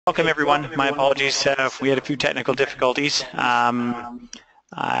Welcome everyone. My apologies if we had a few technical difficulties. I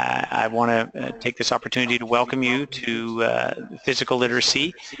want to take this opportunity to welcome you to physical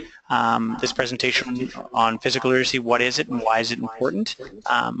literacy. This presentation on physical literacy, what is it and why is it important?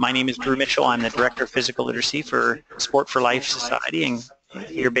 My name is Drew Mitchell. I'm the Director of Physical Literacy for Sport for Life Society and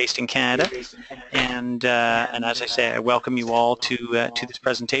here based in Canada. And as I say, I welcome you all to this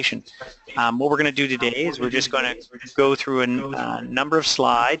presentation. What we're going to do today is we're just going to go through a number of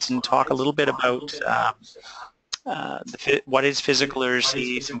slides and talk a little bit about what is physical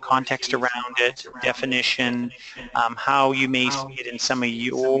literacy, some context around it, definition, how you may see it in some of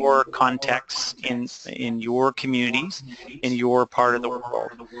your contexts in your communities, in your part of the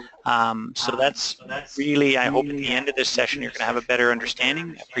world. So that's really, I hope at the end of this session you're going to have a better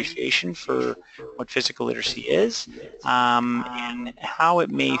understanding, appreciation for what physical literacy is, and how it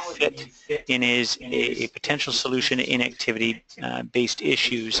may fit in as a potential solution to inactivity-based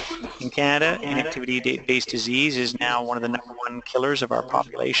issues. In Canada, inactivity-based disease is now one of the #1 killers of our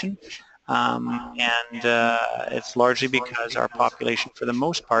population, and it's largely because our population, for the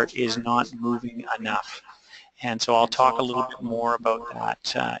most part, is not moving enough. And so I'll talk a little bit more about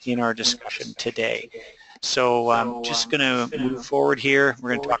that in our discussion today. So I'm just going to move forward here. We're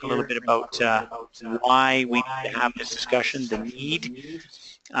going to talk a little bit about why we need to have this discussion, the need.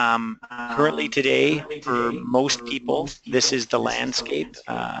 Currently today, for most people, this is the landscape.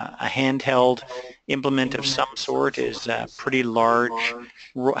 A handheld implement of some sort is pretty large,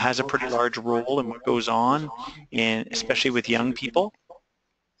 has a pretty large role in what goes on, especially with young people.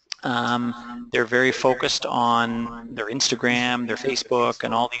 They're very focused on their Instagram, their Facebook,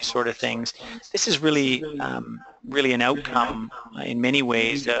 and all these sort of things. This is really, really an outcome in many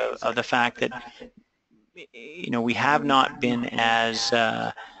ways of the fact that we have not been as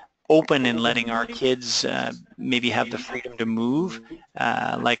open in letting our kids maybe have the freedom to move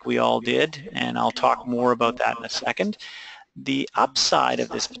like we all did, and I'll talk more about that in a second. The upside of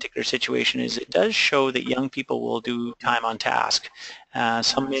this particular situation is it does show that young people will do time on task.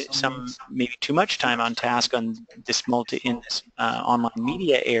 Some maybe too much time on task on this online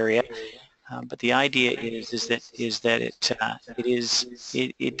media area. But the idea is that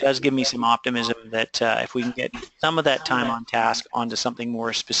it does give me some optimism that if we can get some of that time on task onto something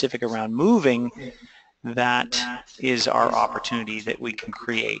more specific around moving, that is our opportunity that we can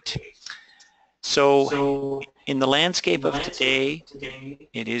create. So in the landscape of today,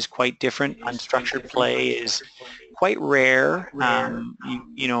 it is quite different. Unstructured play is quite rare. I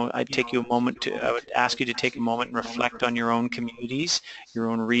would ask you to take a moment and reflect on your own communities,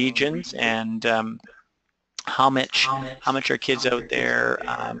 your own regions, and how much are kids out there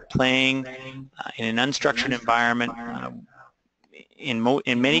playing in an unstructured environment.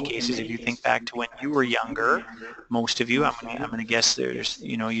 In many cases, if you think back to when you were younger, most of you, I'm going to guess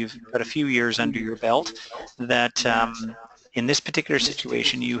you've got a few years under your belt, that in this particular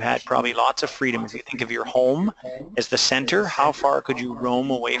situation you had probably lots of freedom. If you think of your home as the center, how far could you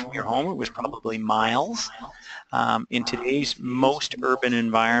roam away from your home? It was probably miles. In today's most urban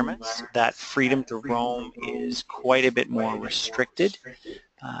environments, that freedom to roam is quite a bit more restricted.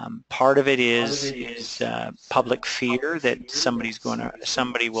 Part of it is public fear that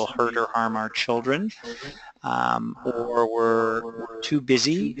somebody will hurt or harm our children, or we're too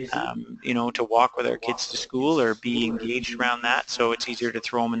busy, to walk with our kids to school or be engaged around that, so it's easier to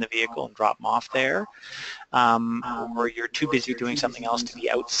throw them in the vehicle and drop them off there. Or you're too busy doing something else to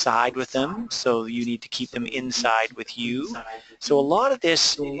be outside with them, so you need to keep them inside with you. So a lot of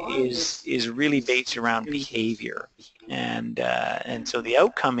this is really based around behavior, and so the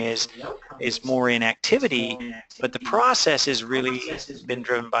outcome is more inactivity, but the process has really been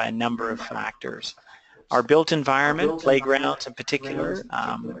driven by a number of factors. Our built environment, playgrounds in particular,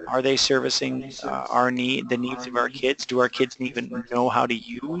 are they servicing the needs of our kids? Do our kids even know how to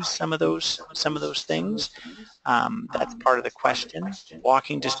use some of those things? That's part of the question.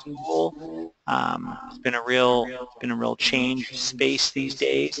 Walking to school has been a real change space these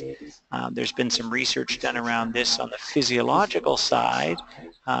days. There's been some research done around this on the physiological side.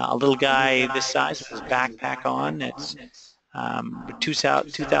 A little guy this size with his backpack on, it's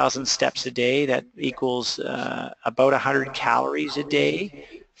 2,000 steps a day. That equals about 100 calories a day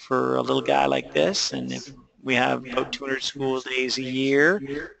for a little guy like this, and if we have about 200 school days a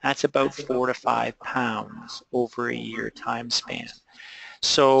year, that's about 4 to 5 pounds over a year time span.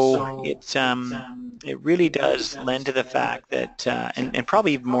 So it really does lend to the fact that, and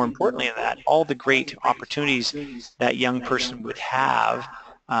probably even more importantly than that, all the great opportunities that young person would have,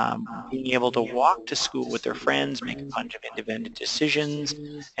 being able to walk to school with their friends, make a bunch of independent decisions,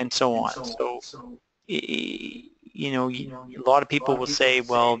 and so on. So you know, a lot of people will say,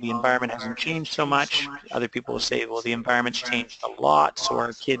 well, the environment hasn't changed so much. Other people will say, well, the environment's changed a lot, so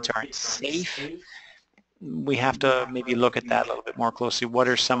our kids aren't safe. We have to maybe look at that a little bit more closely. What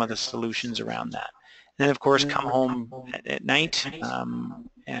are some of the solutions around that? And then, of course, come home at night,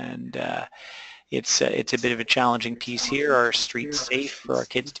 and it's a bit of a challenging piece here. Are streets safe for our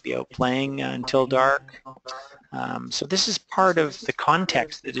kids to be out playing until dark? So this is part of the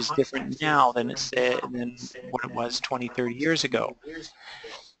context that is different now than than what it was 20, 30 years ago.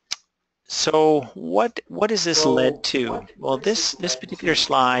 So what has this led to? Well, this particular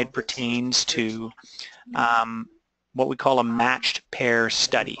slide pertains to what we call a matched pair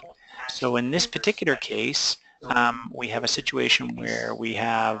study. So in this particular case, we have a situation where we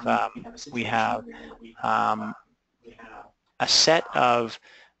have a set of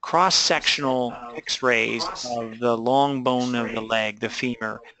cross-sectional x-rays of the long bone of the leg, the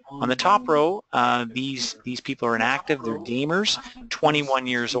femur. On the top row, these people are inactive, they're gamers, 21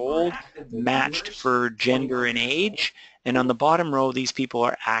 years old, matched for gender and age, and on the bottom row, these people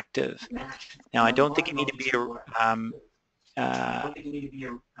are active. Now, I don't think you need to be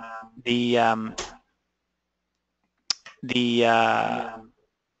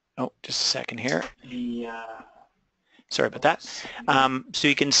oh, just a second here. Sorry about that. So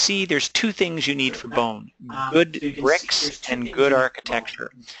you can see there's two things you need for bone, good bricks and good architecture.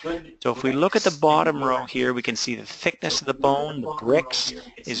 So if we look at the bottom row here, we can see the thickness of the bone. The bricks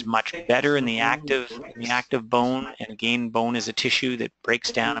is much better in the active bone. And again, bone is a tissue that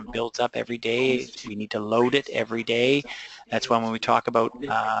breaks down and builds up every day. We need to load it every day. That's why when we talk about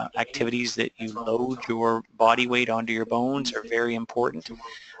activities that you load your body weight onto your bones are very important.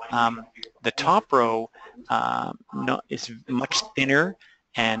 The top row is much thinner,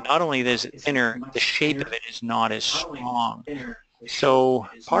 and not only is it thinner, the shape of it is not as strong. So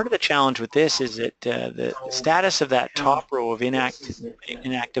part of the challenge with this is that the status of that top row of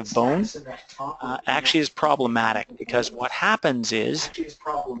inactive bone actually is problematic, because what happens is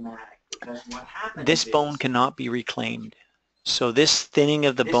this bone cannot be reclaimed. So this thinning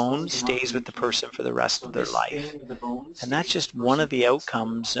of the bone stays with the person for the rest of their life. And that's just one of the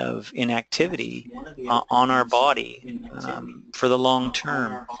outcomes of inactivity on our body for the long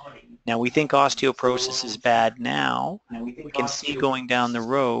term. Now, we think osteoporosis is bad now. We can see going down the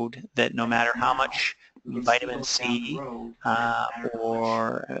road that no matter how much vitamin C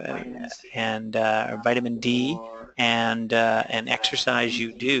or vitamin D and exercise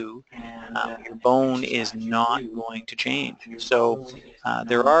you do, your bone is not going to change. So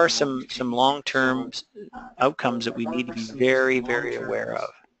there are some long-term outcomes that we need to be very, very aware of.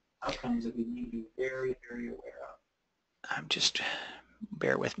 I'm just,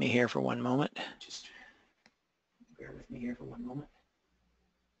 bear with me here for one moment.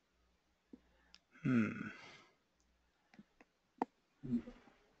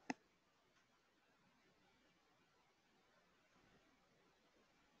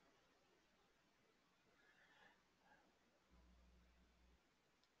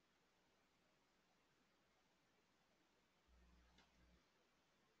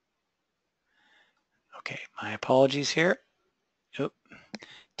 Okay, my apologies here. Oop.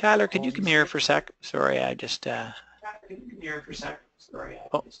 Tyler, could you come here for a sec? Sorry, I just... oh,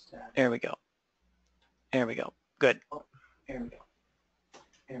 there we go. There we go. Good.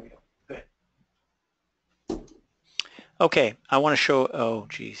 Okay, I want to show... Oh,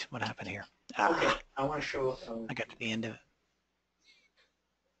 geez, what happened here? Okay, I want to show... I got to the end of it.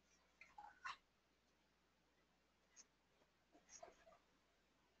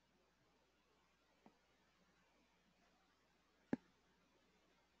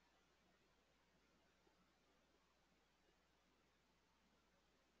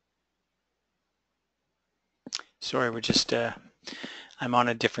 Sorry, we're just, I'm on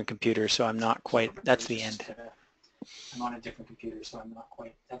a different computer, so I'm not quite, that's the end. I'm on a different computer, so I'm not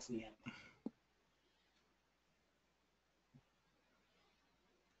quite, that's the end.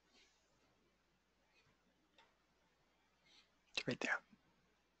 It's right there.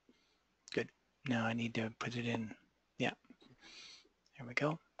 Good. Now I need to put it in. Yeah. There we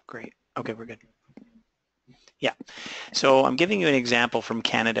go. Great. Okay, we're good. Yeah, so I'm giving you an example from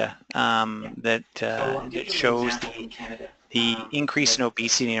Canada that shows the increase in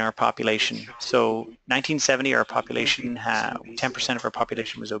obesity in our population. So 1970, our population, 10% of our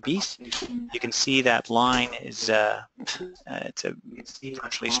population was obese. You can see that line is, it's a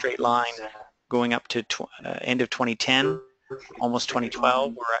virtually straight line going up to end of 2010, almost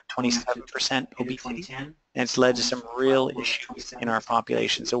 2012, we're at 27% obesity. and it's led to some real issues in our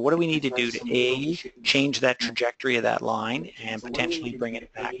population. So what do we need to do to A, change that trajectory of that line and potentially bring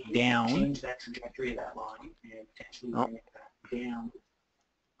it back down? Oh.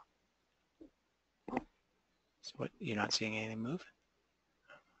 So what, you're not seeing anything move?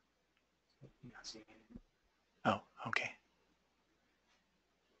 Oh, okay.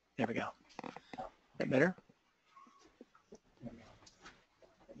 There we go. Is that better?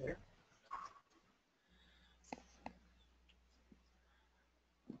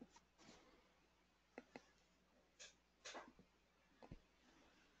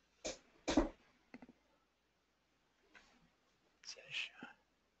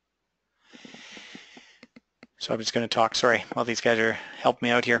 So I'm just going to talk, sorry, while these guys are helping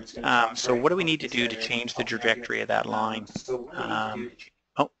me out here. So what do we need to do to change the trajectory of that line?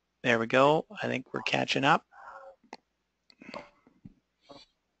 Oh, there we go. I think we're catching up.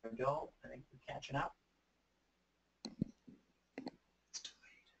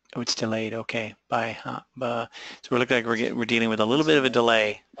 Oh, it's delayed. Okay. So we're looking like we're dealing with a little bit of a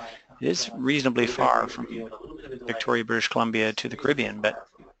delay. It is reasonably far from Victoria, British Columbia to the Caribbean, but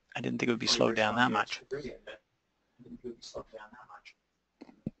I didn't think it would be slowed down that much.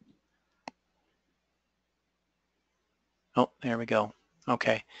 Oh, there we go.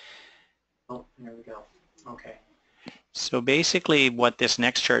 Okay. So basically what this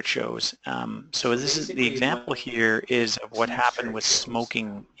next chart shows, so this is the example here is of what happened with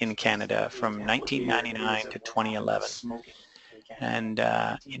smoking in Canada from 1999 to 2011. And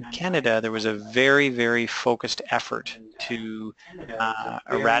in Canada, there was a very, very focused effort to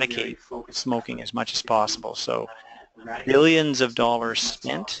eradicate smoking as much as possible. So billions of dollars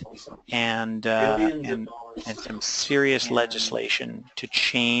spent and some serious legislation to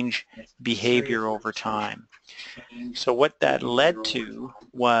change behavior over time. So what that led to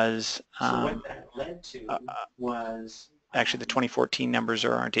was actually the 2014 numbers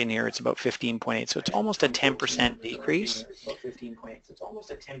aren't in here, it's about 15.8, so it's almost a 10% decrease.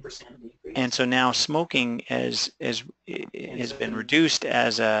 And so now smoking has been reduced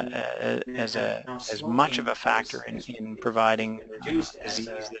as much of a factor in providing disease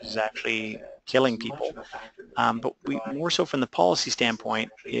that is actually killing people. But more so from the policy standpoint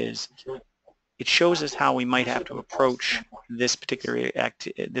is it shows us how we might have to approach this particular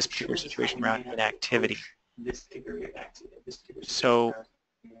situation around inactivity. So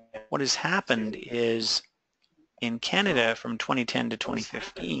what has happened is in Canada from 2010 to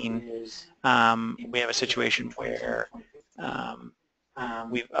 2015, we have a situation where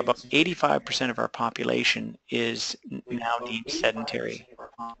about 85% of our population is now deemed sedentary.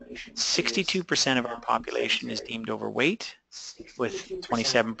 62% of our population is deemed overweight, with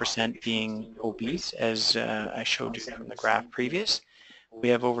 27% being obese, as I showed you from the graph previous. We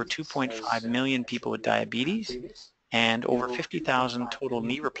have over 2.5 million people with diabetes, and over 50,000 total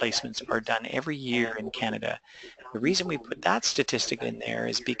knee replacements are done every year in Canada. The reason we put that statistic in there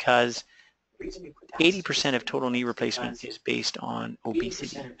is because 80% of total knee replacement is based on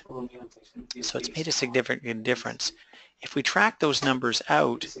obesity. So it's made a significant difference. If we track those numbers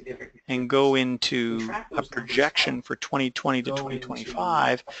out and go into a projection for 2020 to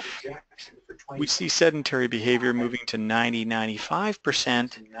 2025, we see sedentary behavior moving to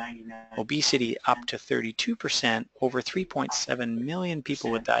 90-95%, obesity up to 32%, over 3.7 million people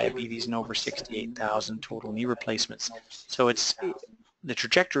with diabetes, and over 68,000 total knee replacements. So it's the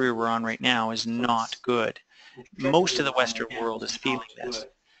trajectory we're on right now is not good. Most of the Western world is feeling this.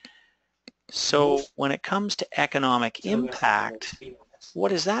 So when it comes to economic impact, what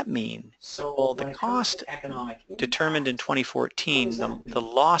does that mean? Well, the cost determined in 2014, the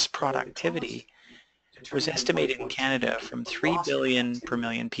lost productivity was estimated in Canada from $3 billion per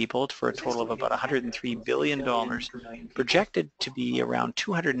million people for a total of about $103 billion, projected to be around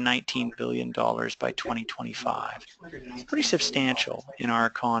 $219 billion by 2025. It's pretty substantial in our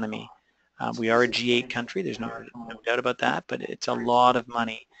economy. We are a G8 country, there's no doubt about that, but it's a lot of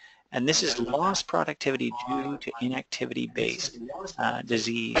money. And this is lost productivity due to inactivity-based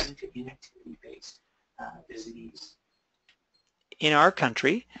disease. In our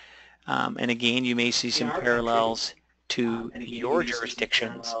country, and again, you may see some parallels to your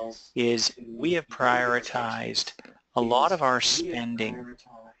jurisdictions, is we have prioritized a lot of our spending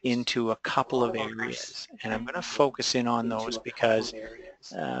into a couple of areas. And I'm going to focus in on those because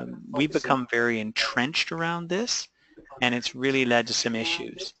we've become very entrenched around this, and it's really led to some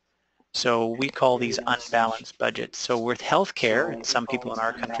issues. So we call these unbalanced budgets. So with healthcare, and some people in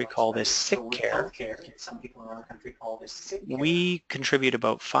our country call this sick care, we contribute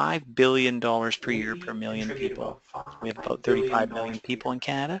about $5 billion per year per million people. We have about 35 million people in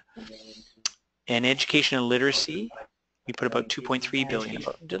Canada. In education and literacy, we put about 2.3 billion,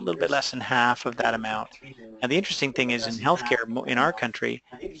 about a little bit less than half of that amount. And the interesting thing is in healthcare in our country,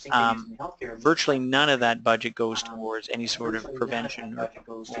 virtually none of that budget goes towards any sort of prevention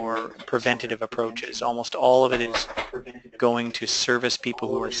or preventative approaches. Almost all of it is going to service people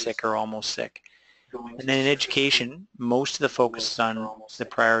who are sick or almost sick. And then in education, most of the focus is on the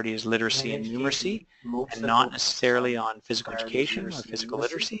priority is literacy and numeracy, and not necessarily on physical education or physical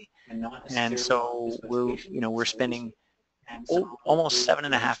literacy. And so we're spending almost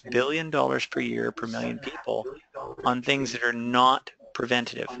 $7.5 billion per year per million people on things that are not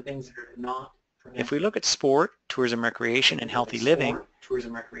preventative. If we look at sport, tourism, recreation, and healthy living,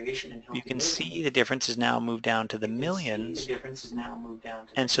 you can see the difference has now moved down to the millions,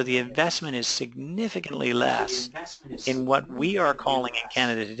 and so the investment is significantly less in what we are calling in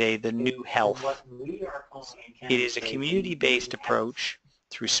Canada today the new health. It is a community-based approach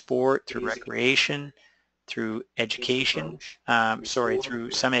through sport, through recreation, through education,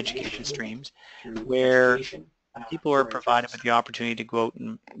 through some education streams, where people are provided with the opportunity to go out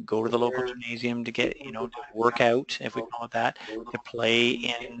and go to the local gymnasium to get, to work out, if we call it that, to play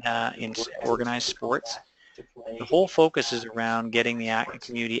in organized sports. The whole focus is around getting the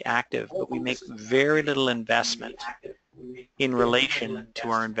community active, but we make very little investment in relation to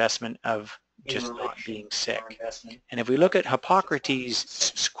our investment of just not being sick. And if we look at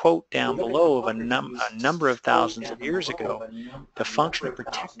Hippocrates' quote down below of a number of thousands of years ago, the function of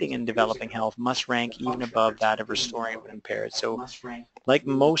protecting and developing health must rank even above that of restoring when impaired. So like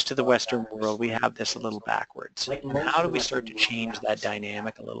most of the Western world, we have this a little backwards. And how do we start to change that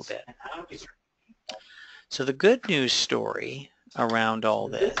dynamic a little bit? So the good news story around all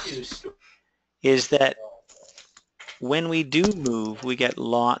this is that when we do move, we get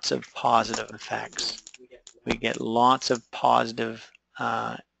lots of positive effects. We get lots of positive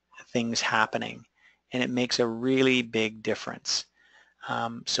things happening, and it makes a really big difference.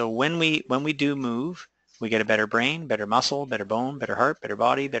 So when we do move, we get a better brain, better muscle, better bone, better heart, better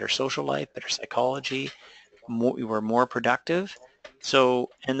body, better social life, better psychology. We're more productive. So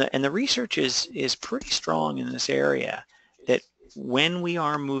and the research is pretty strong in this area that when we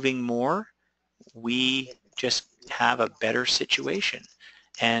are moving more, we just have a better situation.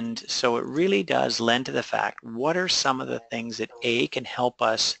 And so it really does lend to the fact, what are some of the things that can help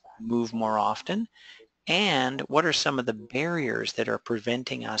us move more often, and what are some of the barriers that are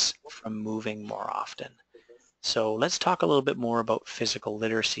preventing us from moving more often? So let's talk a little bit more about physical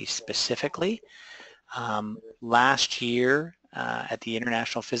literacy specifically. Last year at the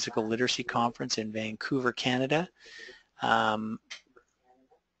International Physical Literacy Conference in Vancouver, Canada,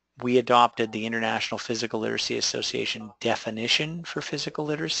 we adopted the International Physical Literacy Association definition for physical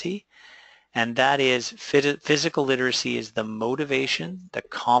literacy, and that is physical literacy is the motivation, the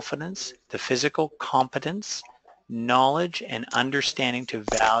confidence, the physical competence, knowledge, and understanding to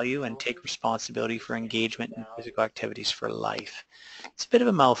value and take responsibility for engagement in physical activities for life. It's a bit of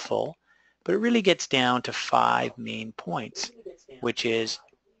a mouthful, but it really gets down to 5 main points, which is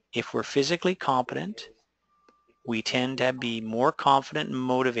if we're physically competent, we tend to be more confident and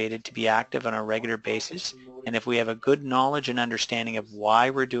motivated to be active on a regular basis. And if we have a good knowledge and understanding of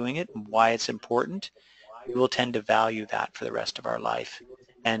why we're doing it and why it's important, we will tend to value that for the rest of our life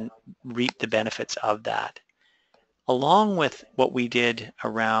and reap the benefits of that. Along with what we did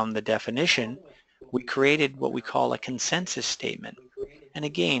around the definition, we created what we call a consensus statement. And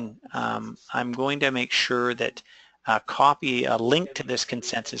again, I'm going to make sure that a link to this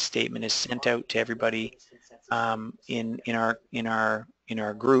consensus statement is sent out to everybody in our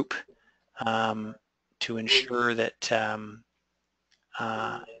group to ensure that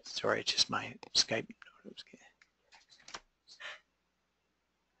sorry, it's just my Skype.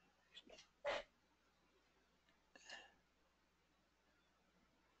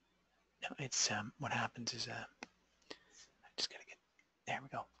 No, it's what happens is I just gotta get there. We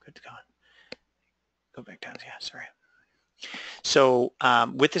go. Good to go. Go back down. Yeah, sorry. So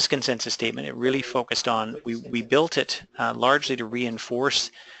with this consensus statement, it really focused on, we built it largely to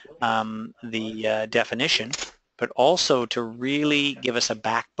reinforce the definition, but also to really give us a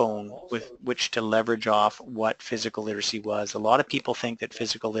backbone with which to leverage off what physical literacy was. A lot of people think that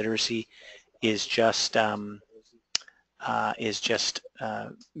physical literacy is just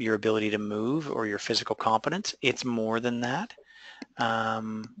your ability to move or your physical competence. It's more than that.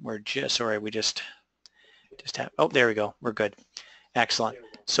 We just have, oh, there we go, we're good. Excellent.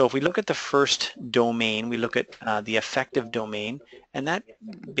 So if we look at the first domain, we look at the affective domain, and that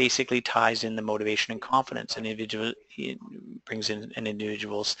basically ties in the motivation and confidence. An individual, it brings in an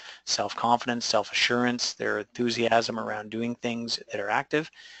individual's self-confidence, self-assurance, their enthusiasm around doing things that are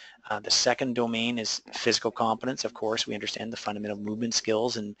active. The second domain is physical competence. Of course, we understand the fundamental movement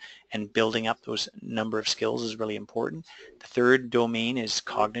skills, and building up those number of skills is really important. The third domain is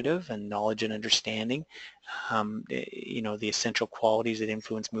cognitive and knowledge and understanding. You know, the essential qualities that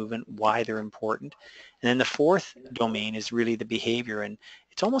influence movement, why they're important. And then the fourth domain is really the behavior, and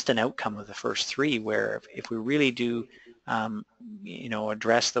it's almost an outcome of the first three, where if we really do you know,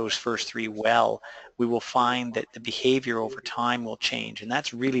 address those first three well, we will find that the behavior over time will change. And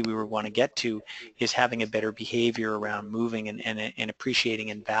that's really where we want to get to, is having a better behavior around moving and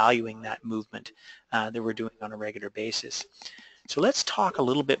appreciating and valuing that movement that we're doing on a regular basis. So let's talk a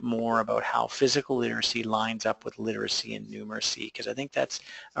little bit more about how physical literacy lines up with literacy and numeracy, because I think that's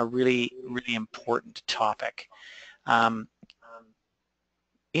a really, really important topic.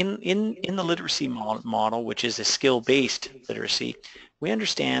 In the literacy model, which is a skill-based literacy, we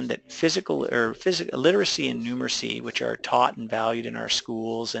understand that physical literacy and numeracy, which are taught and valued in our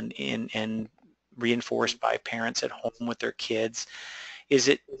schools and reinforced by parents at home with their kids, is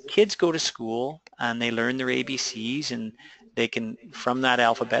that kids go to school and they learn their ABCs, and they can, from that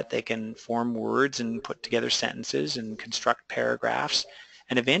alphabet, they can form words and put together sentences and construct paragraphs.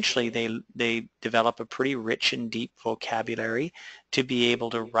 And eventually they develop a pretty rich and deep vocabulary to be able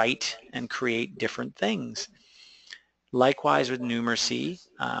to write and create different things. Likewise with numeracy,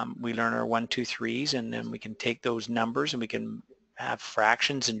 we learn our 1, 2, 3s, and then we can take those numbers and we can have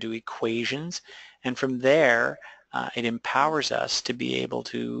fractions and do equations. And from there, it empowers us to be able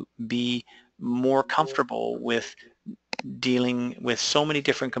to be more comfortable with dealing with so many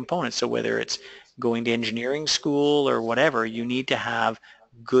different components. So whether it's going to engineering school or whatever, you need to have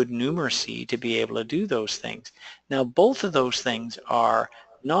good numeracy to be able to do those things. Now, both of those things are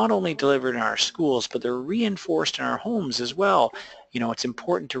not only delivered in our schools, but they're reinforced in our homes as well. You know, it's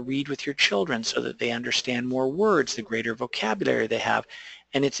important to read with your children so that they understand more words, the greater vocabulary they have.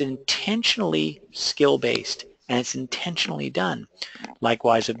 And it's intentionally skill-based, and it's intentionally done.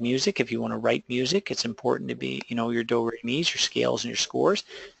 Likewise with music, if you want to write music, it's important to be, you know, your do, re, mi's, your scales, and your scores.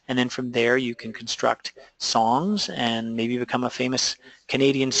 And then from there you can construct songs and maybe become a famous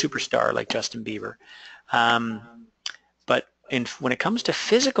Canadian superstar like Justin Bieber. But when it comes to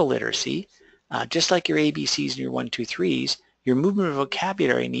physical literacy, just like your ABCs and your 1, 2, 3s, your movement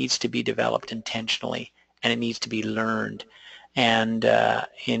vocabulary needs to be developed intentionally, and it needs to be learned. And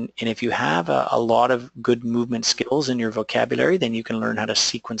if you have a lot of good movement skills in your vocabulary, then you can learn how to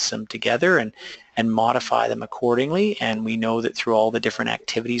sequence them together and modify them accordingly. And we know that through all the different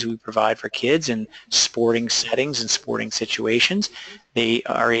activities we provide for kids in sporting settings and sporting situations, they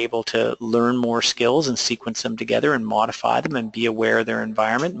are able to learn more skills and sequence them together and modify them and be aware of their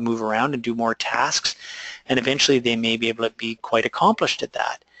environment, move around and do more tasks. And eventually they may be able to be quite accomplished at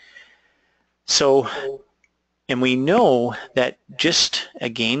that. So, and we know that just,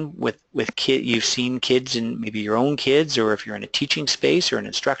 again, with kids, you've seen kids in maybe your own kids, or if you're in a teaching space or an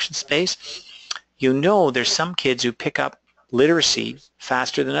instruction space, you know there's some kids who pick up literacy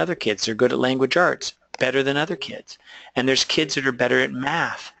faster than other kids. They're good at language arts, better than other kids. And there's kids that are better at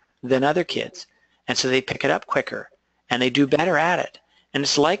math than other kids. And so they pick it up quicker and they do better at it. And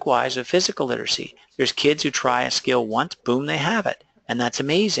it's likewise with physical literacy. There's kids who try a skill once, boom, they have it. And that's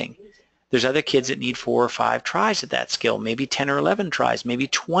amazing. There's other kids that need 4 or 5 tries at that skill, maybe 10 or 11 tries, maybe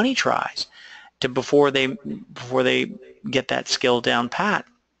 20 tries before they get that skill down pat.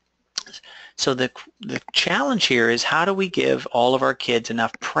 So the challenge here is, how do we give all of our kids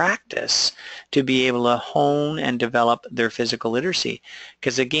enough practice to be able to hone and develop their physical literacy?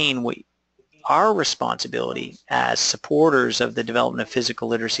 Because again, our responsibility as supporters of the development of physical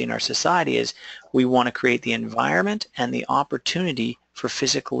literacy in our society is we want to create the environment and the opportunity for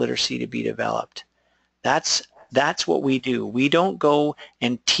physical literacy to be developed. That's what we do. We don't go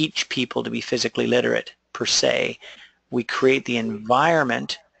and teach people to be physically literate per se. We create the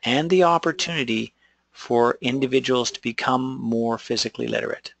environment and the opportunity for individuals to become more physically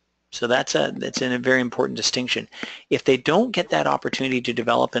literate. So that's a very important distinction. If they don't get that opportunity to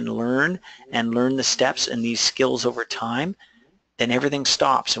develop and learn the steps and these skills over time, then everything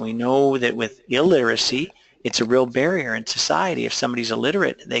stops. And we know that with illiteracy, it's a real barrier in society. If somebody's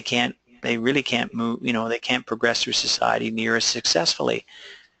illiterate, they really can't move, you know, they can't progress through society near as successfully.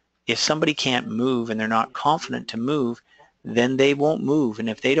 If somebody can't move and they're not confident to move, then they won't move. And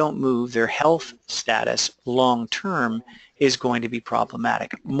if they don't move, their health status long term is going to be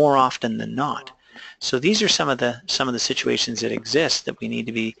problematic more often than not. So these are some of the situations that exist that we need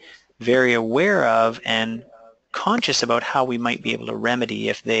to be very aware of and conscious about how we might be able to remedy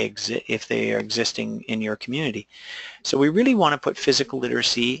if they are existing in your community. So we really want to put physical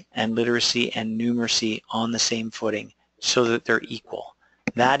literacy and numeracy on the same footing so that they're equal.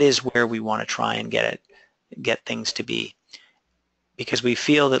 That is where we want to try and get things to be, because we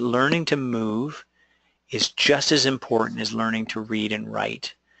feel that learning to move is just as important as learning to read and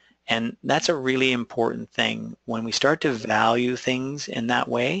write. And that's a really important thing. When we start to value things in that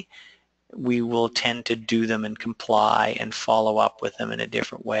way, we will tend to do them and comply and follow up with them in a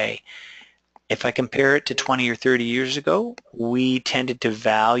different way. If I compare it to 20 or 30 years ago, we tended to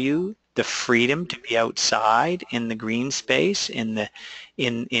value the freedom to be outside in the green space, in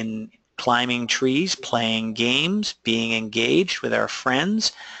climbing trees, playing games, being engaged with our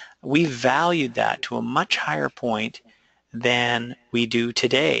friends. We valued that to a much higher point than we do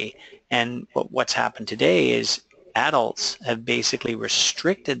today. And what's happened today is adults have basically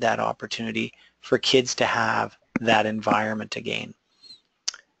restricted that opportunity for kids to have that environment again.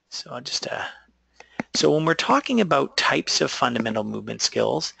 So so when we're talking about types of fundamental movement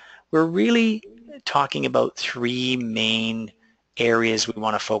skills, we're really talking about three main areas we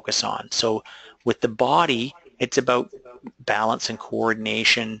want to focus on. So with the body, it's about balance and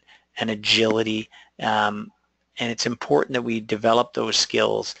coordination and agility, and it's important that we develop those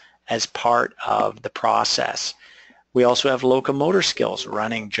skills as part of the process. We also have locomotor skills,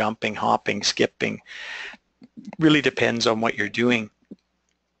 running, jumping, hopping, skipping. Really depends on what you're doing.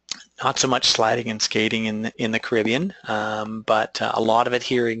 Not so much sliding and skating in the Caribbean, but a lot of it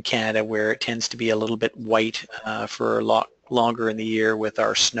here in Canada, where it tends to be a little bit white for a lot longer in the year with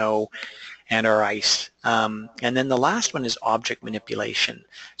our snow and our ice. And then the last one is object manipulation.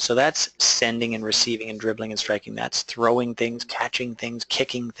 So that's sending and receiving and dribbling and striking. That's throwing things, catching things,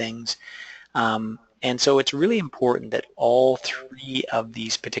 kicking things. And so it's really important that all three of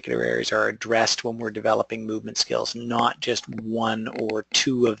these particular areas are addressed when we're developing movement skills, not just one or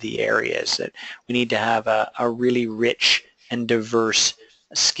two of the areas. That we need to have a really rich and diverse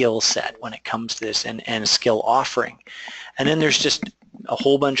skill set when it comes to this, and skill offering. And then there's just a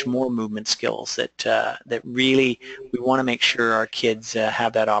whole bunch more movement skills that really we want to make sure our kids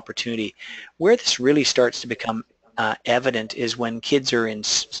have that opportunity. Where this really starts to become evident is when kids are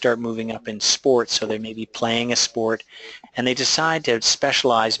start moving up in sports. So they may be playing a sport and they decide to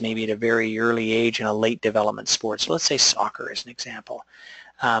specialize maybe at a very early age in a late development sport. So let's say soccer is an example.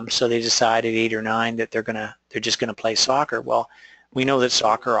 So they decide at 8 or 9 that they're just gonna play soccer. Well, we know that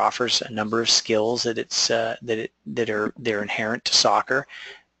soccer offers a number of skills that they're inherent to soccer.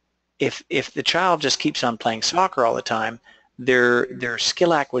 If the child just keeps on playing soccer all the time, their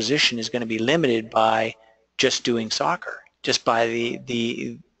skill acquisition is going to be limited by just doing soccer, just by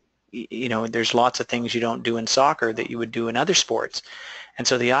there's lots of things you don't do in soccer that you would do in other sports. And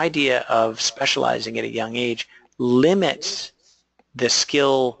so the idea of specializing at a young age limits the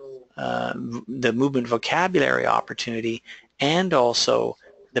skill, the movement vocabulary opportunity, and also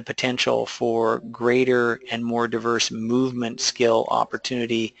the potential for greater and more diverse movement skill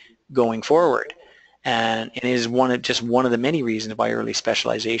opportunity going forward. And it is just one of the many reasons why early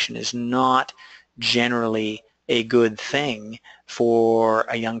specialization is not generally a good thing for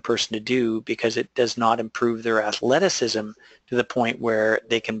a young person to do, because it does not improve their athleticism to the point where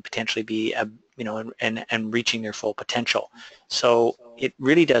they can potentially be and reaching their full potential. So it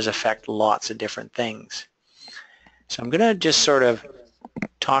really does affect lots of different things. So I'm going to just sort of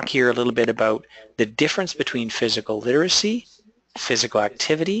talk here a little bit about the difference between physical literacy, physical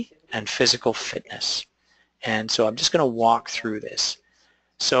activity, and physical fitness. And so I'm just going to walk through this.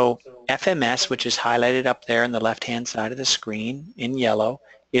 So FMS, which is highlighted up there on the left-hand side of the screen in yellow,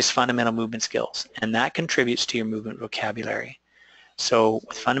 is fundamental movement skills, and that contributes to your movement vocabulary. So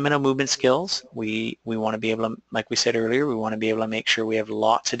with fundamental movement skills, we want to be able to, like we said earlier, we want to be able to make sure we have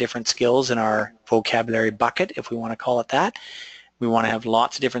lots of different skills in our vocabulary bucket, if we want to call it that. We want to have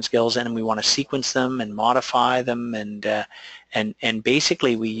lots of different skills, and we want to sequence them and modify them, and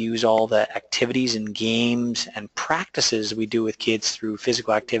basically we use all the activities and games and practices we do with kids through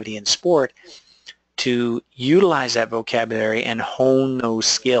physical activity and sport to utilize that vocabulary and hone those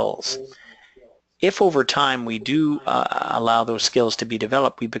skills. If over time we do allow those skills to be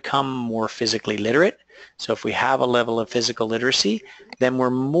developed, we become more physically literate. So if we have a level of physical literacy, then we're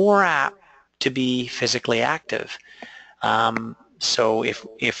more apt to be physically active. So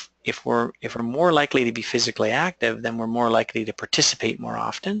if we're more likely to be physically active, then we're more likely to participate more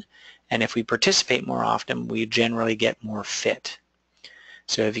often. And if we participate more often, we generally get more fit.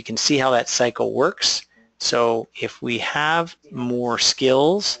 So if you can see how that cycle works, so if we have more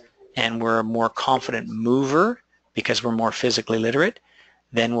skills and we're a more confident mover because we're more physically literate,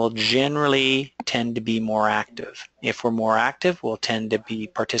 then we'll generally tend to be more active. If we're more active, we'll tend to be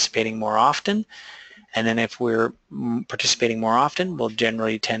participating more often, and then if we're participating more often, we'll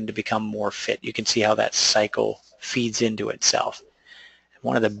generally tend to become more fit. You can see how that cycle feeds into itself.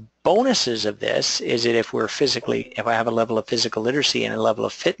 One of the bonuses of this is that if I have a level of physical literacy and a level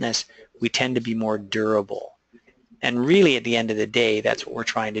of fitness, we tend to be more durable. And really, at the end of the day, that's what we're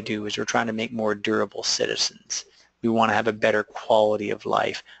trying to do, is we're trying to make more durable citizens. We want to have a better quality of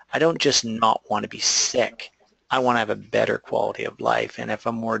life. I don't just not want to be sick. I want to have a better quality of life. And if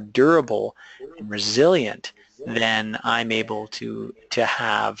I'm more durable and resilient, then I'm able to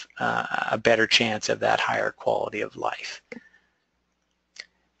have a better chance of that higher quality of life.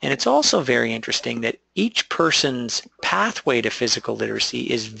 And it's also very interesting that each person's pathway to physical literacy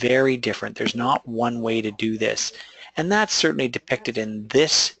is very different. There's not one way to do this. And that's certainly depicted in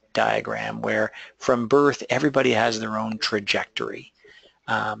this diagram, where from birth everybody has their own trajectory,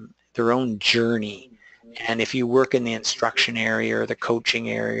 their own journey. And if you work in the instruction area or the coaching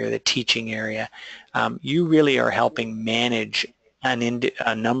area or the teaching area, you really are helping manage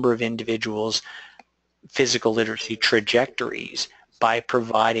a number of individuals' physical literacy trajectories by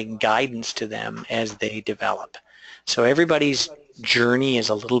providing guidance to them as they develop. So everybody's journey is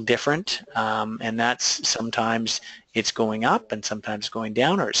a little different, and that's sometimes it's going up and sometimes going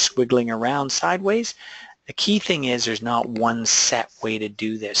down, or it's squiggling around sideways. The key thing is there's not one set way to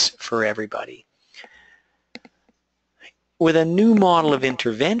do this for everybody. With a new model of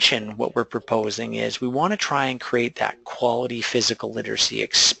intervention, what we're proposing is we want to try and create that quality physical literacy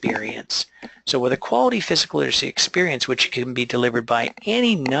experience. So with a quality physical literacy experience, which can be delivered by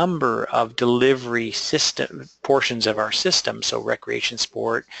any number of delivery system portions of our system, so recreation,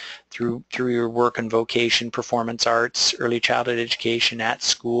 sport, through your work and vocation, performance arts, early childhood education, at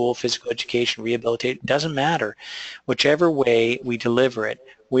school, physical education, rehabilitation, doesn't matter. Whichever way we deliver it,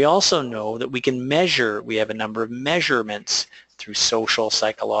 we also know that we can measure. We have a number of measurements through social,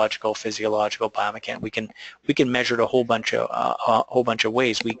 psychological, physiological, biomechanical. We can measure it a whole bunch of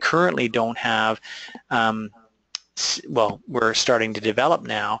ways. We currently don't have. Well, we're starting to develop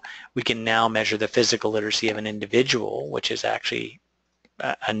now. We can now measure the physical literacy of an individual, which is actually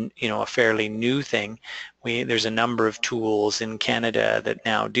a fairly new thing. There's a number of tools in Canada that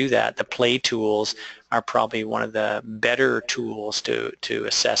now do that. The play tools are probably one of the better tools to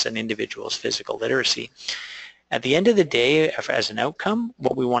assess an individual's physical literacy. At the end of the day, as an outcome,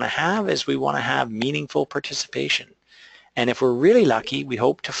 what we want to have is we want to have meaningful participation. And if we're really lucky, we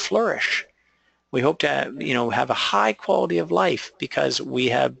hope to flourish. We hope to have a high quality of life because we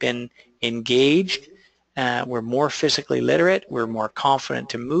have been engaged. We're more physically literate, we're more confident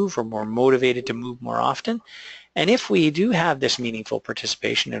to move, we're more motivated to move more often. And if we do have this meaningful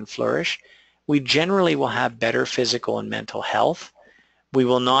participation and flourish, we generally will have better physical and mental health. We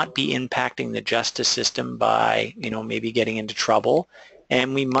will not be impacting the justice system by, maybe getting into trouble.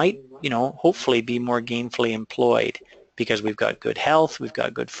 And we might, hopefully be more gainfully employed because we've got good health, we've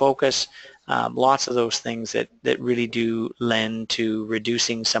got good focus, lots of those things that really do lend to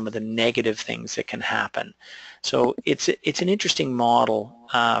reducing some of the negative things that can happen. So it's an interesting model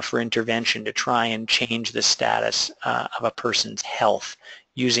for intervention to try and change the status of a person's health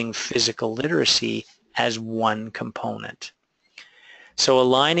using physical literacy as one component. So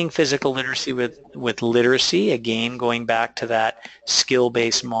aligning physical literacy with literacy, again, going back to that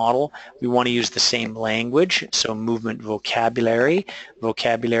skill-based model, we want to use the same language, so movement vocabulary.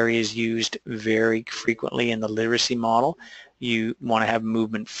 Vocabulary is used very frequently in the literacy model. You want to have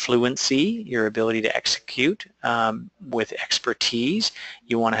movement fluency, your ability to execute with expertise.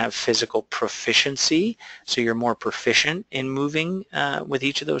 You want to have physical proficiency, so you're more proficient in moving with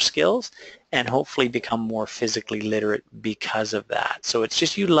each of those skills, and hopefully become more physically literate because of that. So it's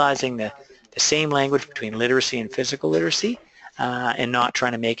just utilizing the same language between literacy and physical literacy and not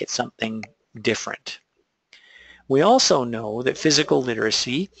trying to make it something different. We also know that physical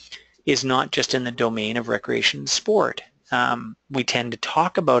literacy is not just in the domain of recreation and sport. We tend to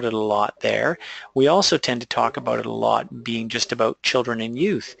talk about it a lot there. We also tend to talk about it a lot being just about children and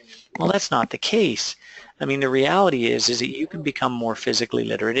youth. Well, that's not the case. I mean, the reality is that you can become more physically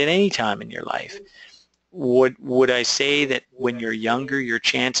literate at any time in your life. Would I say that when you're younger, your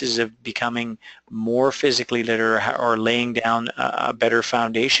chances of becoming more physically literate or laying down a better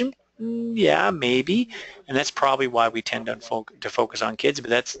foundation? Yeah, maybe, and that's probably why we tend to focus on kids, but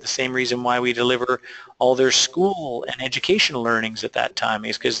that's the same reason why we deliver all their school and educational learnings at that time,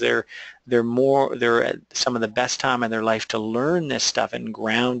 is because they're at some of the best time in their life to learn this stuff and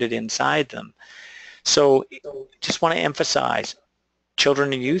ground it inside them. So just want to emphasize,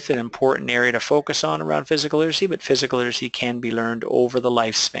 children and youth, an important area to focus on around physical literacy, but physical literacy can be learned over the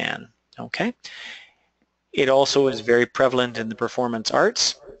lifespan. Okay. It also is very prevalent in the performance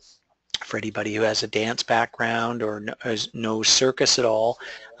arts. For anybody who has a dance background or knows circus at all,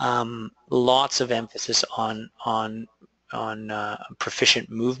 lots of emphasis on proficient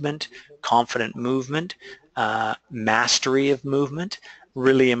movement, confident movement, mastery of movement.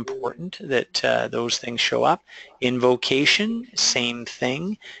 Really important that those things show up. In vocation, same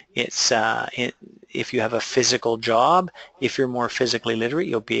thing. It's if you have a physical job, if you're more physically literate,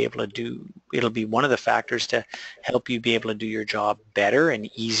 you'll be able to do, it'll be one of the factors to help you be able to do your job better and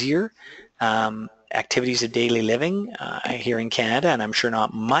easier. Activities of daily living here in Canada, and I'm sure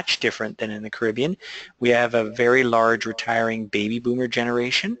not much different than in the Caribbean, we have a very large retiring baby boomer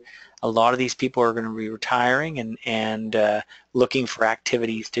generation. A lot of these people are going to be retiring and looking for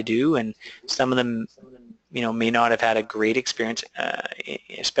activities to do, and some of them, you know, may not have had a great experience,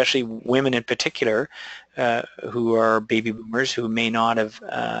 especially women in particular, who are baby boomers, who may not have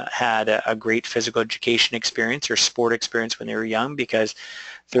had a great physical education experience or sport experience when they were young, because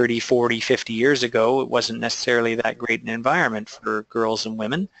 30, 40, 50 years ago it wasn't necessarily that great an environment for girls and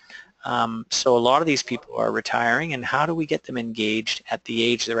women. So a lot of these people are retiring, and how do we get them engaged at the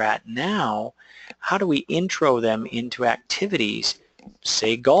age they're at now? How do we intro them into activities,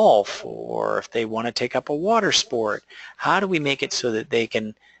 say golf, or if they want to take up a water sport? How do we make it so that they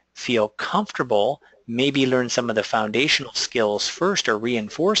can feel comfortable, maybe learn some of the foundational skills first, or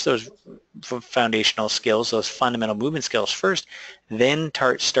reinforce those foundational skills, those fundamental movement skills first, then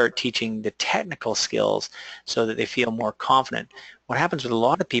start teaching the technical skills so that they feel more confident. What happens with a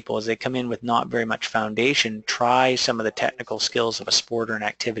lot of people is they come in with not very much foundation, try some of the technical skills of a sport or an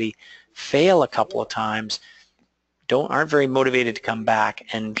activity, fail a couple of times, aren't very motivated to come back,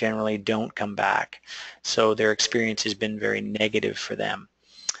 and generally don't come back. So their experience has been very negative for them.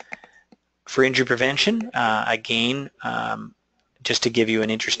 For injury prevention, again, just to give you an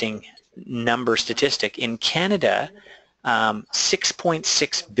interesting number statistic, in Canada,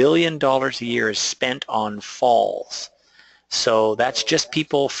 $6.6 billion a year is spent on falls. So that's just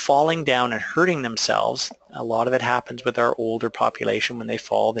people falling down and hurting themselves. A lot of it happens with our older population. When they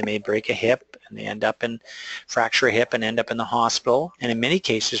fall, they may break a hip and they end up in, fracture a hip and end up in the hospital. And in many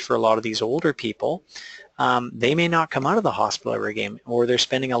cases, for a lot of these older people, they may not come out of the hospital ever again, or they're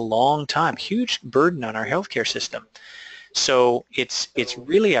spending a long time, huge burden on our healthcare system. So it's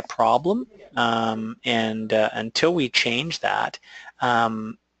really a problem, and until we change that,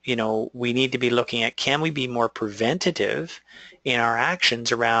 you know, we need to be looking at, can we be more preventative in our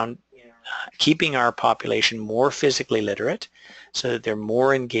actions around keeping our population more physically literate so that they're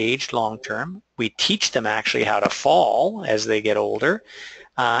more engaged long term. We teach them actually how to fall as they get older,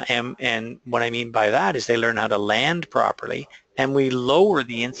 and what I mean by that is they learn how to land properly, and we lower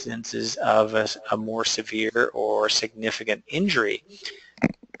the incidences of a more severe or significant injury.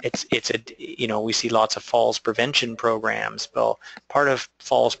 You know, we see lots of falls prevention programs. Well, part of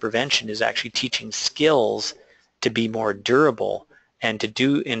falls prevention is actually teaching skills to be more durable and to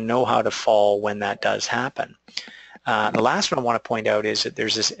do and know how to fall when that does happen. The last one I want to point out is that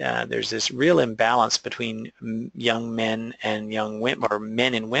there's this real imbalance between young men and young women, or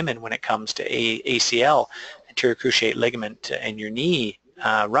men and women, when it comes to ACL, anterior cruciate ligament, and your knee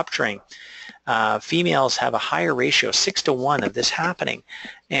rupturing. Females have a higher ratio, 6-to-1, of this happening,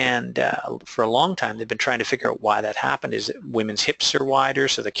 and for a long time they've been trying to figure out why that happened. Is it women's hips are wider,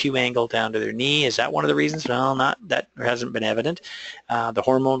 so the Q angle down to their knee? Is that one of the reasons? Well, that hasn't been evident. The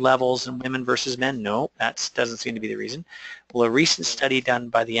hormone levels in women versus men? No, that doesn't seem to be the reason. Well, a recent study done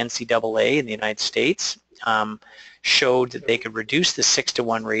by the NCAA in the United States showed that they could reduce the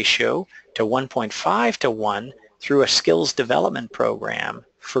 6-to-1 ratio to 1.5-to-1 through a skills development program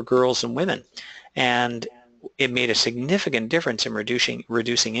for girls and women, and it made a significant difference in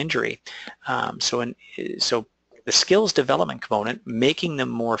reducing injury. So the skills development component, making them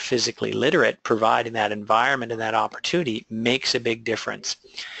more physically literate, providing that environment and that opportunity, makes a big difference.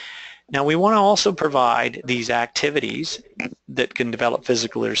 Now, we want to also provide these activities that can develop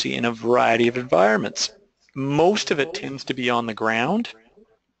physical literacy in a variety of environments. Most of it tends to be on the ground.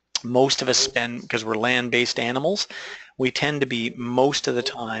 Most of us spend, because we're land-based animals, we tend to be most of the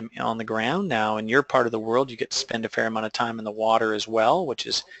time on the ground. Now, in your part of the world, you get to spend a fair amount of time in the water as well, which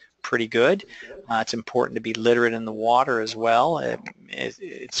is pretty good. It's important to be literate in the water as well.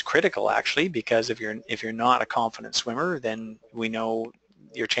 It's critical, actually, because if you're not a confident swimmer, then we know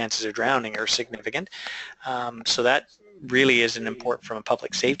your chances of drowning are significant. So that really isn't important from a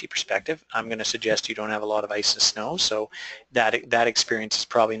public safety perspective. I'm going to suggest you don't have a lot of ice and snow, so that experience is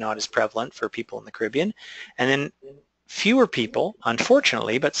probably not as prevalent for people in the Caribbean. And then fewer people,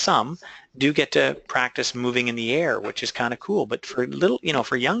 unfortunately, but some do get to practice moving in the air, which is kind of cool. But for little,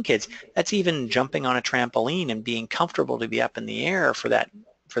 for young kids, that's even jumping on a trampoline and being comfortable to be up in the air for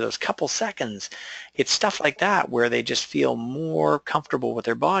those couple seconds. It's stuff like that where they just feel more comfortable with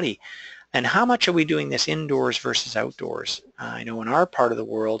their body. And how much are we doing this indoors versus outdoors? I know in our part of the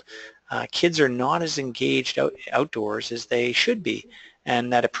world, kids are not as engaged outdoors as they should be.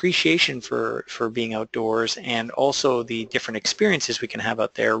 And that appreciation for being outdoors and also the different experiences we can have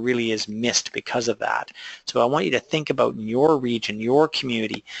out there really is missed because of that. So I want you to think about in your region, your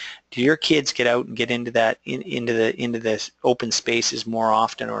community, do your kids get out and get into that, into the open spaces more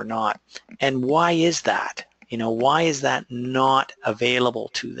often or not? And why is that? Why is that not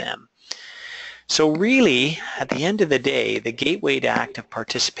available to them? So really, at the end of the day, the gateway to active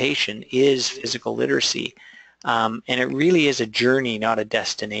participation is physical literacy. And it really is a journey, not a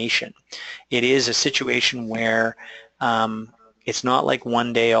destination. It is a situation where it's not like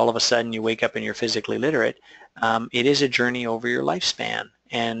one day all of a sudden you wake up and you're physically literate. It is a journey over your lifespan.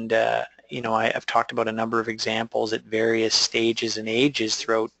 And I've talked about a number of examples at various stages and ages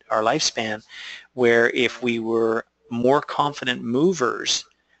throughout our lifespan where if we were more confident movers,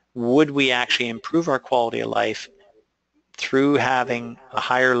 would we actually improve our quality of life through having a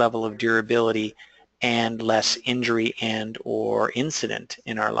higher level of durability and less injury and or incident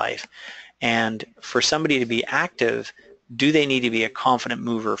in our life? And for somebody to be active, do they need to be a confident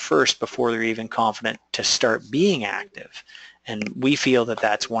mover first before they're even confident to start being active? And we feel that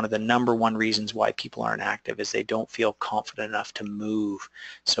that's one of the #1 reasons why people aren't active is they don't feel confident enough to move.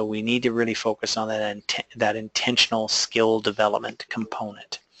 So we need to really focus on that intentional skill development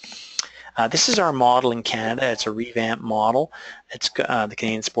component. This is our model in Canada. It's a revamped model. It's the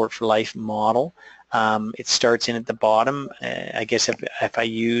Canadian Sport for Life model. It starts in at the bottom. I guess if I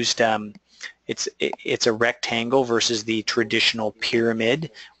used, it's a rectangle versus the traditional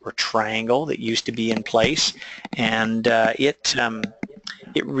pyramid or triangle that used to be in place, and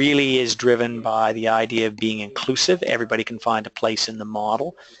it really is driven by the idea of being inclusive. Everybody can find a place in the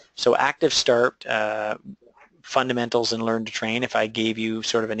model. So active start, fundamentals and learn to train, if I gave you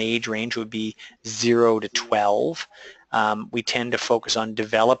sort of an age range, would be 0 to 12. We tend to focus on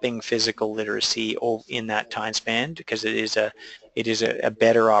developing physical literacy in that time span because it is a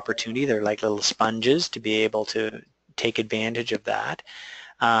better opportunity. They're like little sponges to be able to take advantage of that.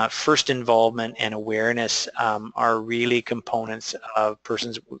 First involvement and awareness are really components of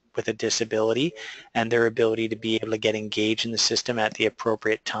persons with a disability and their ability to be able to get engaged in the system at the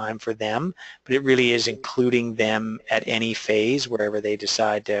appropriate time for them. But it really is including them at any phase wherever they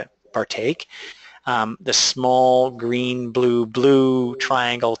decide to partake. The small green, blue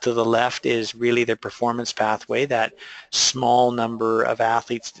triangle to the left is really the performance pathway, that small number of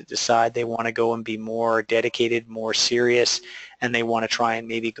athletes that decide they want to go and be more dedicated, more serious, and they want to try and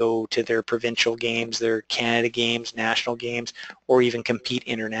maybe go to their provincial games, their Canada games, national games, or even compete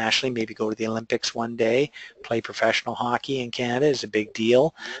internationally, maybe go to the Olympics one day. Play professional hockey in Canada is a big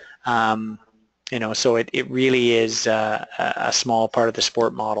deal. So it really is a small part of the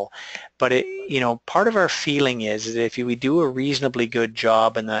sport model. But part of our feeling is that if we do a reasonably good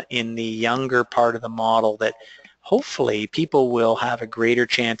job in the younger part of the model, that hopefully people will have a greater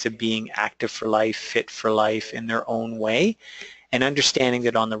chance of being active for life, fit for life in their own way, and understanding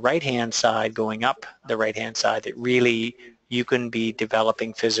that on the right-hand side, going up the right-hand side, that really you can be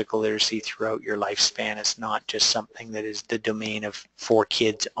developing physical literacy throughout your lifespan. It's not just something that is the domain of for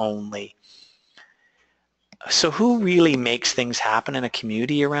kids only. So who really makes things happen in a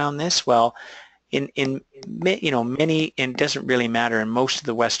community around this? Well, in many, and it doesn't really matter, in most of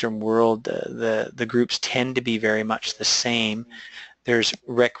the Western world, the groups tend to be very much the same. There's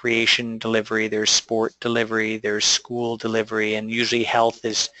recreation delivery, there's sport delivery, there's school delivery, and usually health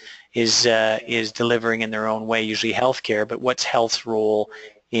is delivering in their own way, usually healthcare. But what's health's role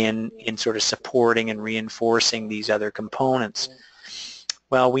in sort of supporting and reinforcing these other components?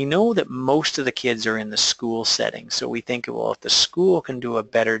 Well, we know that most of the kids are in the school setting, so we think, well, if the school can do a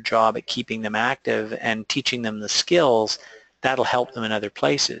better job at keeping them active and teaching them the skills, that'll help them in other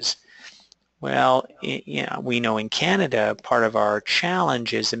places. Well, we know in Canada, part of our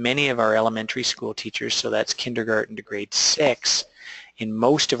challenge is that many of our elementary school teachers, so that's kindergarten to grade 6, in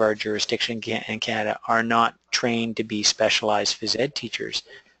most of our jurisdiction in Canada, are not trained to be specialized phys ed teachers.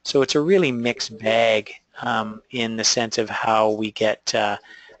 So it's a really mixed bag in the sense of how we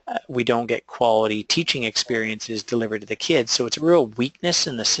don't get quality teaching experiences delivered to the kids. So it's a real weakness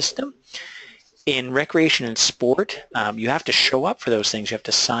in the system. In recreation and sport, you have to show up for those things. You have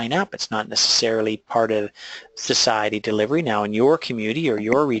to sign up. It's not necessarily part of society delivery. Now, in your community or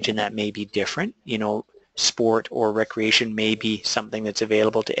your region, that may be different. sport or recreation may be something that's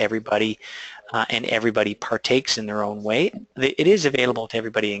available to everybody, and everybody partakes in their own way. It is available to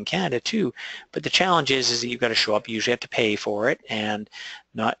everybody in Canada too, but the challenge is that you've got to show up. You usually have to pay for it, and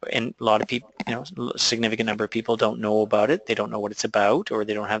a lot of people, a significant number of people don't know about it. They don't know what it's about, or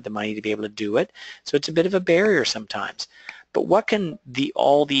they don't have the money to be able to do it. So it's a bit of a barrier sometimes. But what can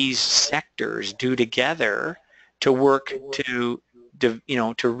all these sectors do together to work to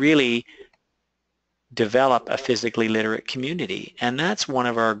really develop a physically literate community? And that's one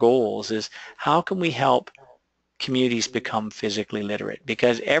of our goals, is how can we help communities become physically literate?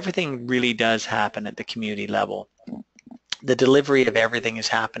 Because everything really does happen at the community level. The delivery of everything is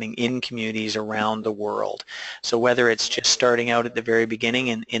happening in communities around the world. So whether it's just starting out at the very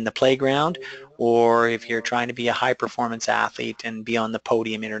beginning in the playground, or if you're trying to be a high-performance athlete and be on the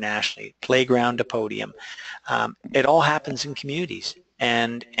podium internationally, playground to podium, it all happens in communities.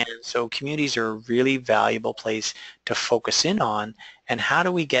 And so communities are a really valuable place to focus in on. And how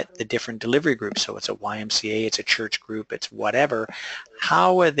do we get the different delivery groups? So it's a YMCA, it's a church group, it's whatever.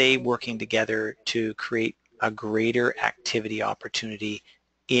 How are they working together to create a greater activity opportunity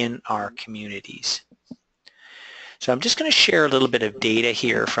in our communities? So I'm just going to share a little bit of data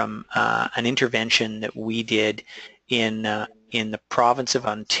here from an intervention that we did in the province of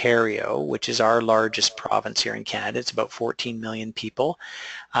Ontario, which is our largest province here in Canada. It's about 14 million people.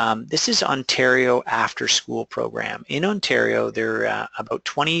 This is Ontario After School Program. In Ontario, there are about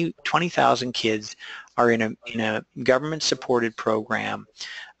 20,000 kids are in a government-supported program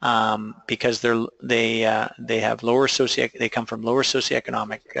because they have they come from lower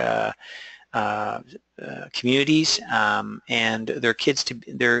socioeconomic communities, and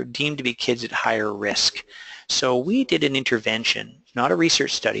they're deemed to be kids at higher risk. So we did an intervention, not a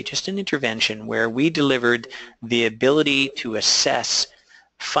research study, just an intervention where we delivered the ability to assess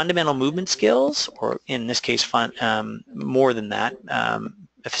fundamental movement skills, or in this case, more than that,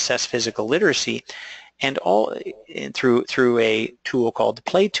 assess physical literacy, and all through a tool called the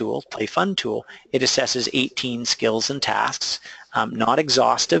Play Fun tool. It assesses 18 skills and tasks, not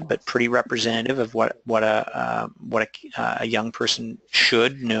exhaustive, but pretty representative of what a young person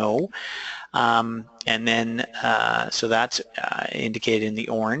should know. And then so that's indicated in the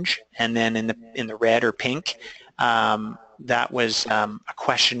orange, and then in the red or pink, that was a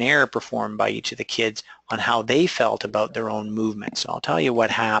questionnaire performed by each of the kids on how they felt about their own movement. So I'll tell you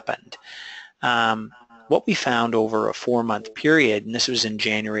what happened. What we found over a 4-month period, and this was in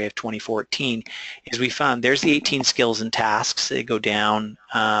January of 2014, is we found there's the 18 skills and tasks. They go down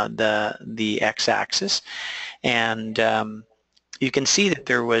the x-axis, and you can see that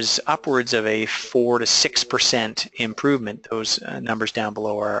there was upwards of a 4 to 6% improvement. Those numbers down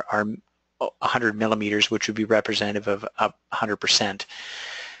below are 100 millimeters, which would be representative of 100%.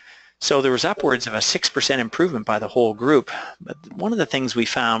 So there was upwards of a 6% improvement by the whole group. But one of the things we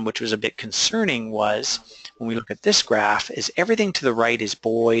found, which was a bit concerning, was when we look at this graph, is everything to the right is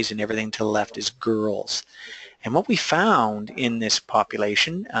boys and everything to the left is girls. And what we found in this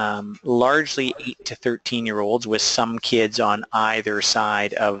population, largely 8 to 13-year-olds with some kids on either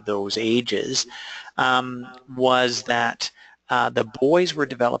side of those ages, was that the boys were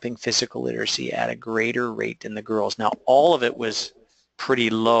developing physical literacy at a greater rate than the girls. Now, all of it was pretty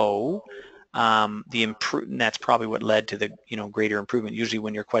low. That's probably what led to the greater improvement. Usually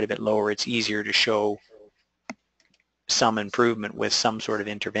when you're quite a bit lower, it's easier to show some improvement with some sort of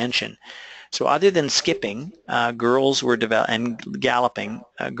intervention. So other than skipping, girls were and galloping,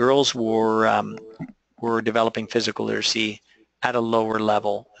 girls were developing physical literacy at a lower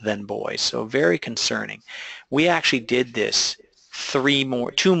level than boys. So very concerning. We actually did this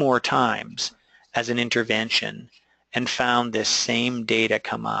 2 more times as an intervention and found this same data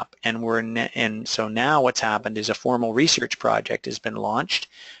come up. And so now what's happened is a formal research project has been launched.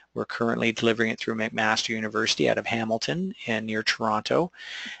 We're currently delivering it through McMaster University out of Hamilton and near Toronto.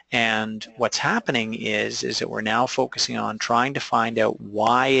 And what's happening is that we're now focusing on trying to find out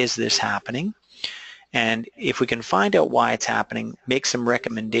why is this happening. And if we can find out why it's happening, make some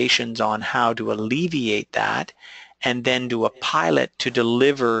recommendations on how to alleviate that, and then do a pilot to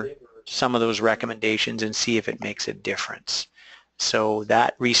deliver some of those recommendations and see if it makes a difference. So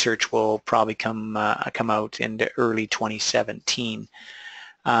that research will probably come out into early 2017.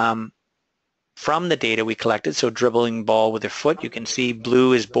 From the data we collected, so dribbling ball with their foot, you can see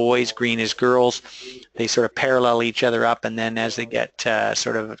blue is boys, green is girls. They sort of parallel each other up, and then as they get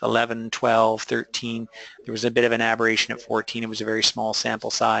sort of 11, 12, 13, there was a bit of an aberration at 14. It was a very small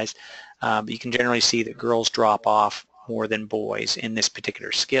sample size. But you can generally see that girls drop off more than boys in this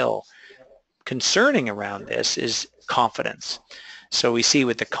particular skill. Concerning around this is confidence. So we see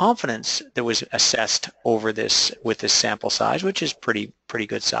with the confidence that was assessed over this with this sample size, which is pretty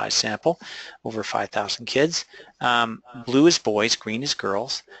good size sample, over 5,000 kids. Blue is boys, green is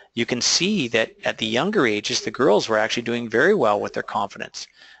girls. You can see that at the younger ages, the girls were actually doing very well with their confidence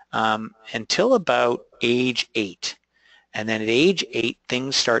until about age 8. And then at age 8,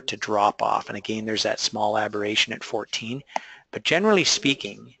 things start to drop off. And again, there's that small aberration at 14. But generally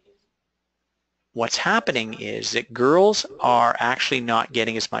speaking, what's happening is that girls are actually not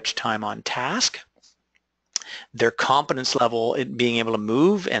getting as much time on task. Their competence level in being able to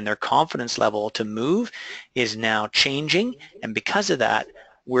move and their confidence level to move is now changing. And because of that,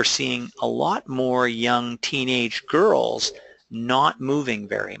 we're seeing a lot more young teenage girls not moving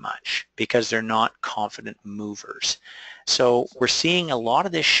very much because they're not confident movers. So we're seeing a lot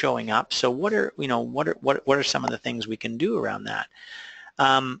of this showing up. So what are some of the things we can do around that?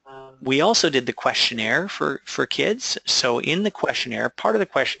 We also did the questionnaire for kids. So in the questionnaire, part of the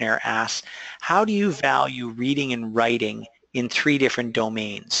questionnaire asks, how do you value reading and writing in 3 different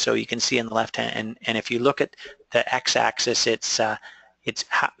domains? So you can see on the left hand, and if you look at the x-axis, it's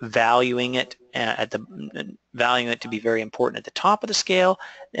valuing it valuing it to be very important at the top of the scale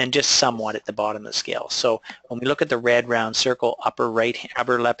and just somewhat at the bottom of the scale. So when we look at the red round circle, upper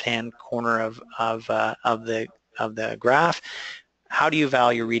left hand corner of the graph, how do you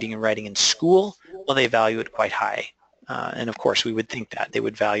value reading and writing in school? Well, they value it quite high. And of course, we would think that they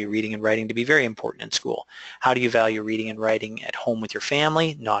would value reading and writing to be very important in school. How do you value reading and writing at home with your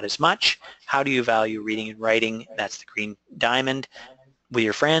family? Not as much. How do you value reading and writing? That's the green diamond. With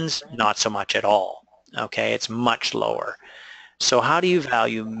your friends? Not so much at all. Okay, it's much lower. So how do you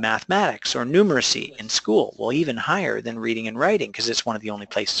value mathematics or numeracy in school? Well, even higher than reading and writing, because it's one of the only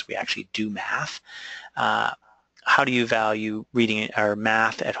places we actually do math. How do you value reading or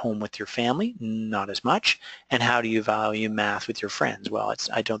math at home with your family? Not as much. And how do you value math with your friends? Well,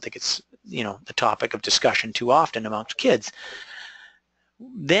 I don't think it's the topic of discussion too often amongst kids.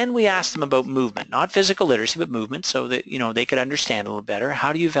 Then we asked them about movement, not physical literacy, but movement, so that they could understand a little better.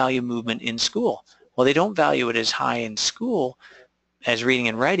 How do you value movement in school? Well, they don't value it as high in school as reading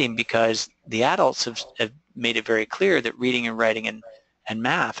and writing because the adults have made it very clear that reading and writing and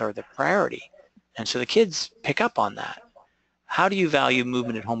math are the priority. And so the kids pick up on that. How do you value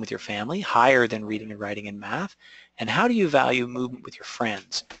movement at home with your family? Higher than reading and writing and math. And how do you value movement with your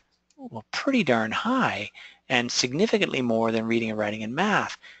friends? Well, pretty darn high and significantly more than reading and writing and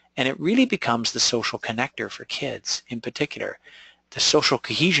math. And it really becomes the social connector for kids in particular. The social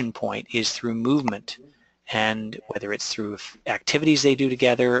cohesion point is through movement, and whether it's through activities they do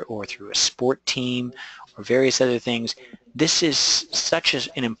together or through a sport team or various other things, this is such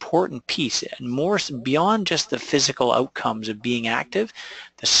an important piece, and more beyond just the physical outcomes of being active,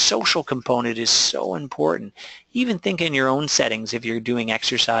 the social component is so important. Even think in your own settings, if you're doing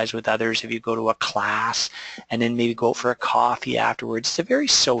exercise with others, if you go to a class and then maybe go for a coffee afterwards, it's a very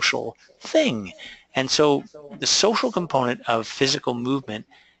social thing. And so the social component of physical movement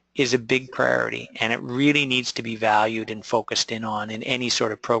is a big priority, and it really needs to be valued and focused in on in any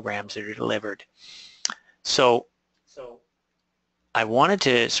sort of programs that are delivered. So I wanted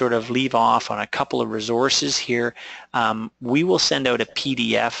to sort of leave off on a couple of resources here. We will send out a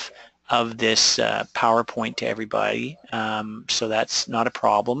PDF of this PowerPoint to everybody, so that's not a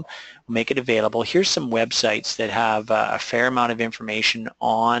problem. We'll make it available. Here's some websites that have a fair amount of information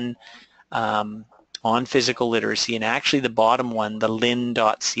on physical literacy, and actually the bottom one, the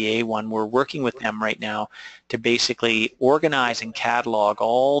lin.ca one, we're working with them right now to basically organize and catalog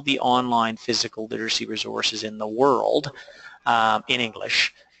all the online physical literacy resources in the world in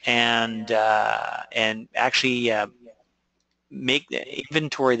English, and actually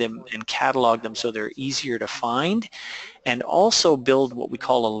inventory them and catalog them so they're easier to find, and also build what we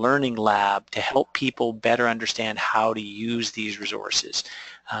call a learning lab to help people better understand how to use these resources.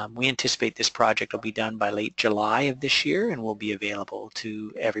 We anticipate this project will be done by late July of this year and will be available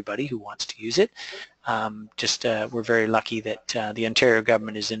to everybody who wants to use it. We're very lucky that the Ontario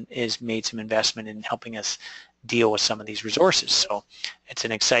government is made some investment in helping us deal with some of these resources. So it's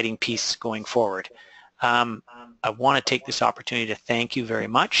an exciting piece going forward. I want to take this opportunity to thank you very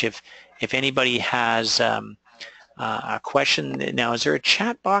much. If anybody has a question, now is there a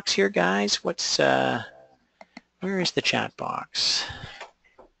chat box here, guys? Where is the chat box?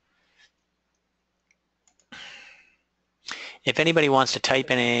 If anybody wants to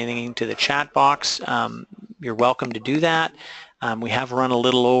type in anything into the chat box, you're welcome to do that. We have run a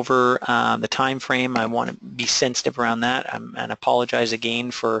little over the time frame. I want to be sensitive around that, and apologize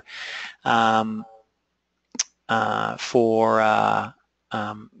again for the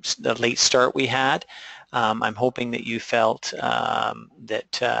late start we had. I'm hoping that you felt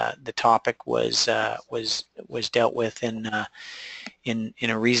that the topic was dealt with in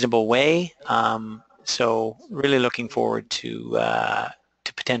a reasonable way. So really looking forward to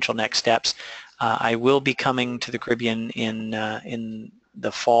potential next steps. I will be coming to the Caribbean in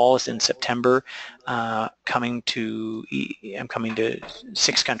the fall, in September. I'm coming to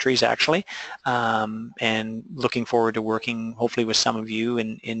 6 countries actually, and looking forward to working hopefully with some of you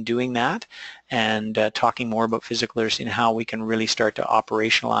in doing that, and talking more about physical literacy and how we can really start to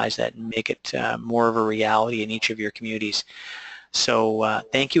operationalize that and make it more of a reality in each of your communities. So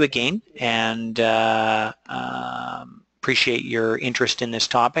thank you again, and appreciate your interest in this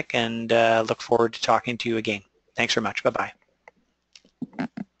topic, and look forward to talking to you again. Thanks very much. Bye-bye.